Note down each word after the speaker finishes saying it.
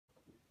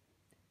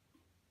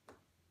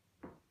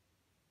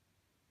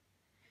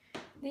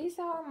These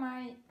are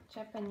my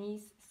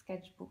Japanese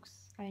sketchbooks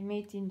I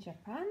made in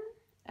Japan.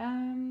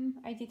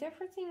 I did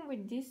everything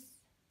with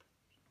these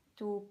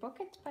two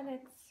pocket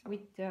palettes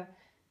with the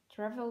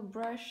travel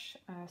brush,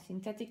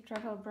 synthetic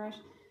travel brush,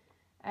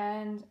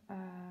 and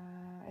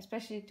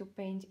especially to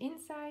paint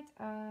inside,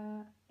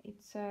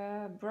 it's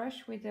a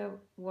brush with a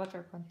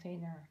water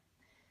container.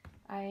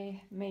 I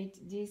made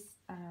this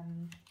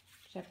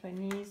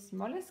Japanese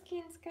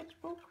Moleskine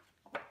sketchbook.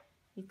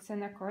 It's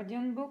an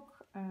accordion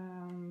book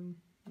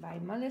by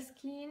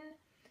Moleskine.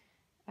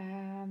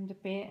 The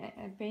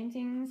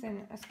paintings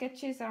and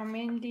sketches are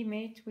mainly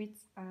made with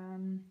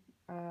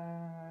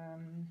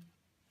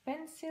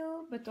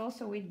pencil, but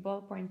also with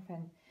ballpoint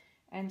pen,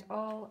 and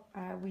all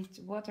with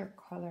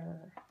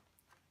watercolor,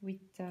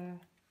 with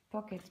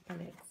pocket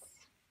palettes.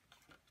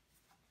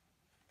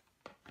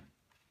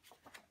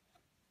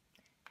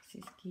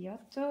 This is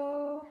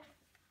Kyoto.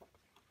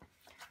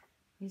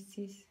 This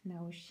is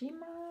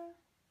Naoshima,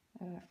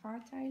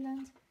 art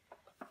island.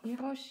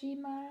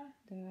 Hiroshima,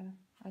 the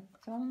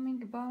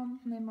atomic bomb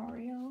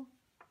memorial.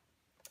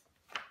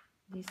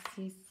 This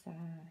is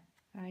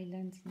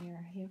island near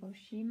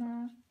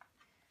Hiroshima.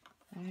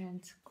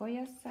 And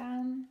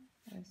Koyasan,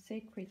 a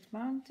sacred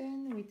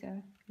mountain with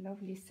a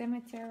lovely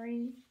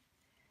cemetery.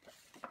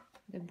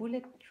 The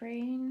bullet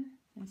train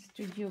and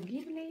Studio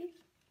Ghibli.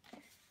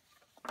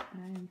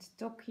 And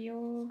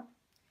Tokyo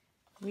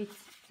with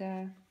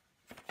the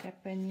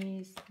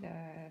Japanese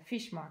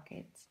fish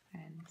market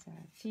and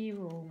tea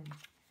room.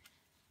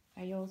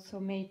 I also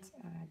made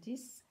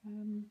this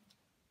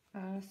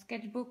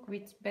sketchbook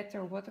with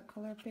better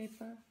watercolor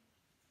paper.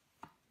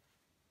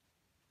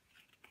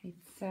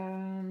 It's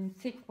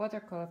thick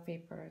watercolor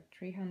paper,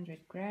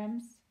 300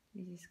 grams.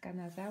 This is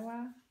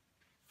Kanazawa,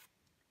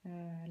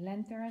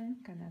 lantern,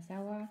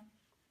 Kanazawa,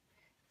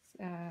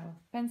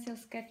 pencil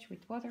sketch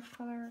with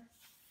watercolor,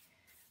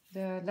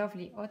 the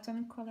lovely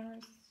autumn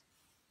colors,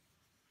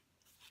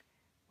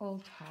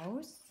 old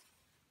house,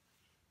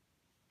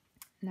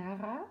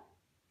 Nara,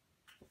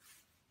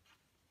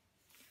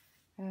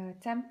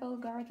 temple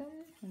garden.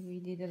 We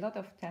did a lot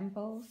of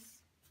temples.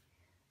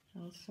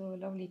 Also a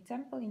lovely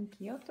temple in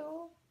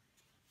Kyoto,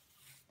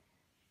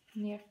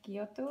 near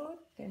Kyoto,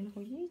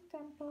 Tenryuji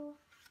temple.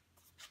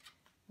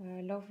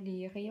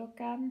 Lovely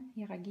ryokan,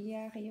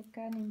 Hiragiya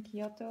ryokan in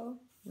Kyoto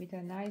with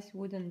a nice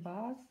wooden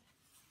bath.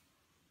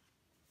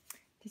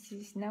 This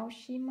is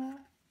Naoshima,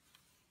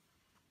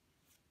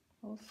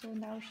 also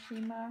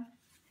Naoshima,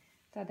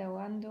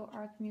 Tadawando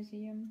Art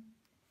Museum.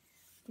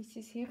 This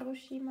is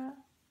Hiroshima,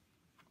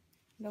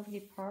 lovely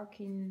park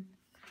in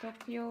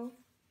Tokyo,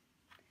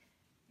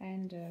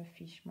 and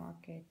fish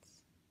markets,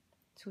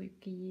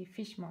 Tsuki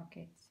fish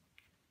markets.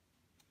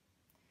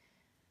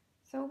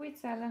 So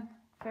with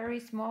very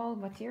small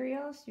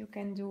materials you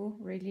can do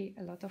really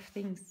a lot of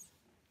things.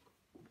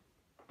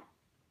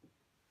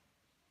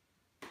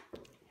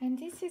 And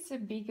this is a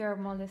bigger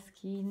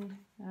Moleskine.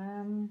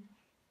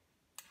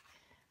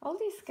 All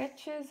these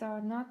sketches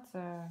are not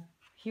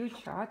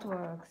huge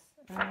artworks.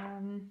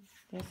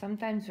 They're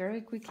sometimes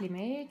very quickly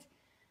made.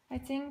 I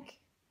think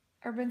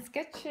urban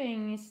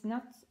sketching is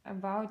not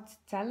about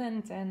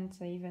talent and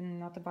even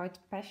not about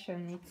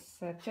passion. It's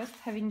just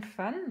having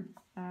fun.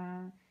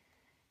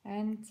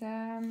 And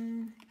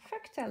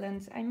fuck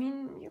talent. I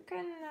mean, you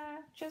can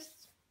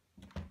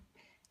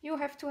you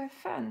have to have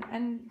fun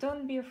and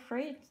don't be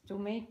afraid to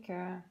make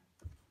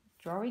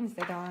drawings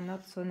that are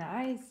not so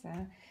nice.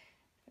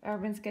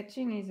 Urban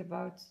sketching is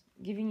about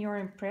giving your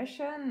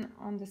impression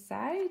on the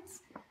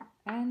sides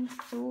and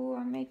to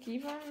make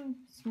even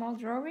small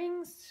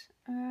drawings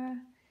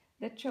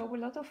that show a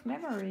lot of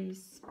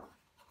memories.